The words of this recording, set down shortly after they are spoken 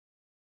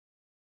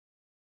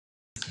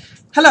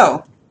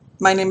Hello,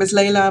 my name is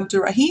Leila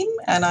Abdulrahim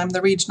and I'm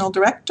the Regional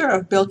Director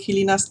of Bilkey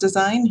Llinas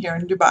Design here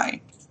in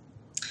Dubai.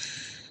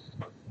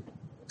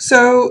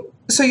 So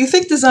you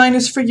think design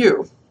is for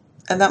you,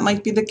 and that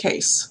might be the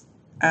case.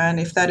 And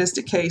if that is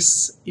the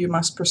case, you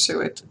must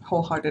pursue it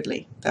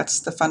wholeheartedly. That's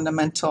the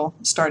fundamental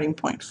starting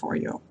point for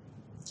you.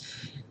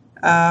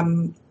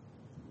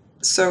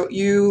 So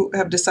you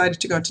have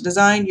decided to go into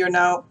design, you're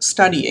now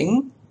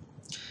studying.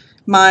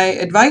 My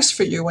advice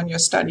for you when you're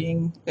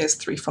studying is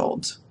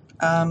threefold.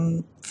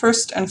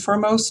 First and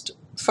foremost,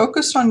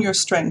 focus on your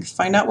strengths,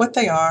 find out what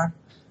they are,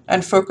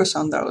 and focus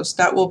on those.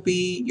 That will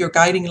be your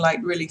guiding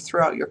light really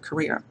throughout your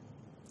career.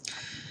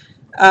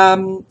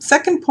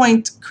 Second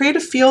point,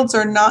 creative fields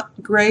are not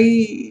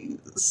gray,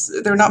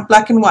 they're not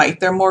black and white,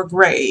 they're more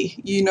gray,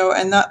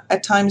 and that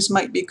at times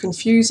might be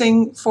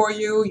confusing for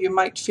you. You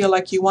might feel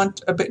like you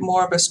want a bit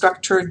more of a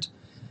structured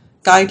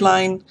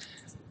guideline.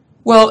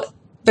 Well,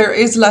 there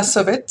is less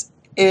of it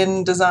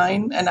in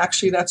design, and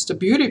actually that's the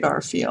beauty of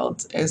our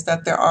field, is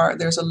that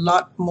there's a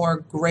lot more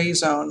gray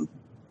zone,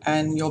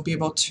 and you'll be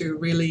able to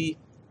really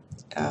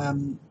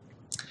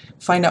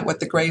find out what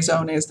the gray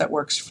zone is that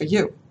works for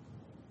you.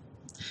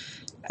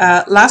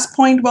 Last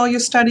point, while you're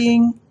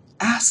studying,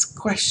 ask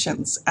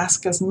questions.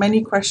 Ask as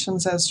many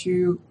questions as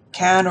you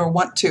can or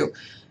want to.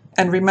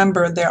 And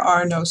remember, there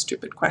are no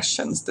stupid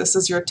questions. This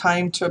is your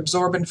time to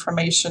absorb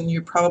information.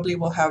 You probably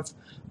will have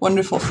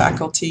wonderful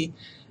faculty.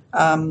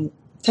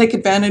 Take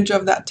advantage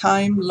of that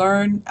time,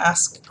 learn,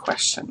 ask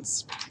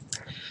questions.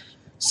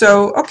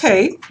 So,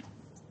 okay,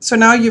 so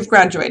now you've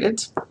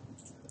graduated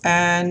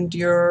and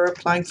you're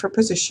applying for a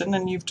position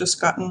and you've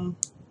just gotten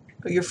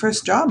your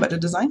first job at a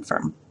design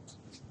firm.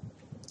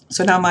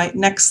 So now my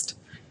next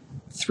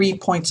 3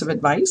 points of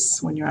advice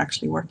when you're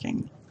actually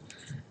working.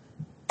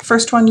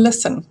 First one,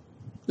 listen.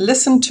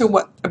 Listen to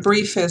what a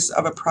brief is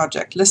of a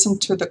project. Listen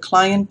to the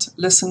client,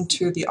 listen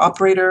to the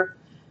operator.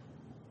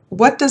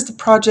 What does the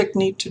project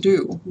need to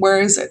do? Where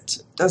is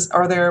it?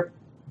 Are there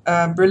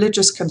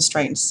religious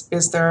constraints?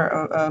 Is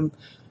there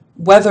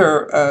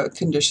weather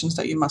conditions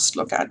that you must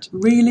look at?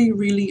 Really,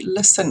 really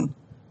listen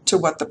to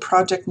what the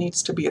project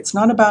needs to be. It's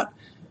not about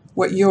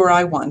what you or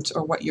I want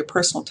or what your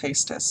personal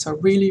taste is. So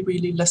really,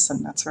 really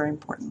listen. That's very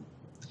important.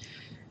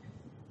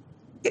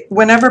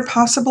 Whenever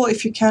possible,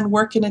 if you can,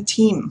 work in a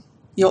team.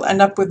 You'll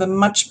end up with a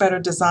much better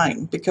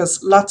design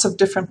because lots of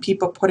different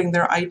people putting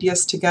their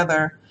ideas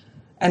together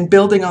and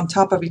building on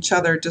top of each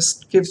other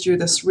just gives you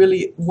this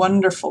really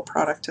wonderful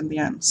product in the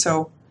end.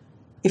 So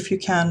if you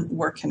can,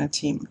 work in a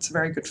team. It's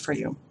very good for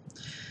you.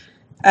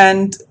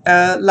 And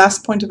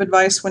last point of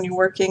advice when you're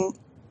working,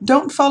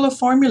 don't follow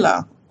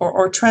formula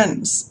or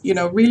trends.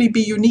 Really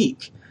be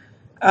unique.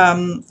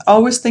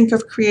 Always think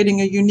of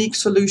creating a unique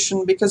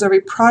solution because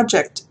every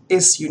project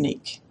is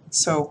unique.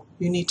 So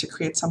you need to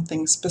create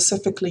something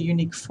specifically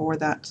unique for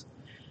that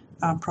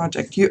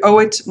project. You owe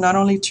it not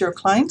only to your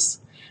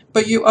clients,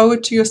 but you owe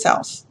it to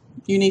yourself.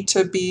 You need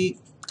to be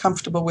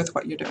comfortable with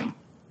what you're doing.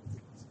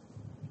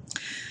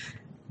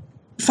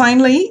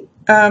 Finally,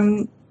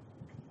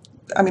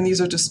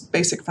 these are just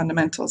basic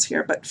fundamentals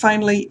here, but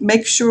finally,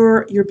 make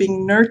sure you're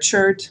being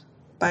nurtured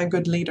by a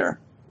good leader.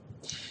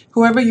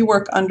 Whoever you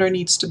work under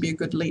needs to be a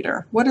good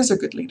leader. What is a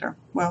good leader?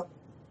 Well,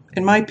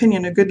 in my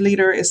opinion, a good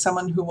leader is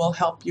someone who will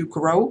help you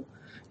grow,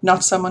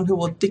 not someone who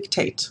will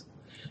dictate.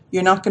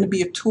 You're not going to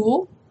be a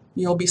tool.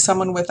 You'll be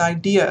someone with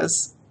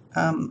ideas,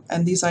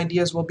 and these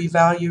ideas will be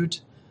valued,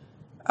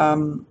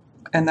 and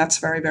that's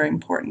very, very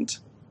important.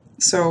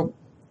 So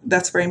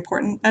that's very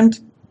important.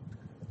 And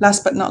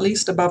last but not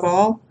least, above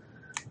all,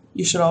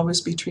 you should always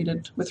be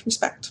treated with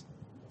respect.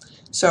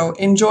 So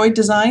enjoy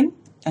design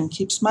and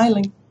keep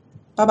smiling.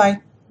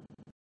 Bye-bye.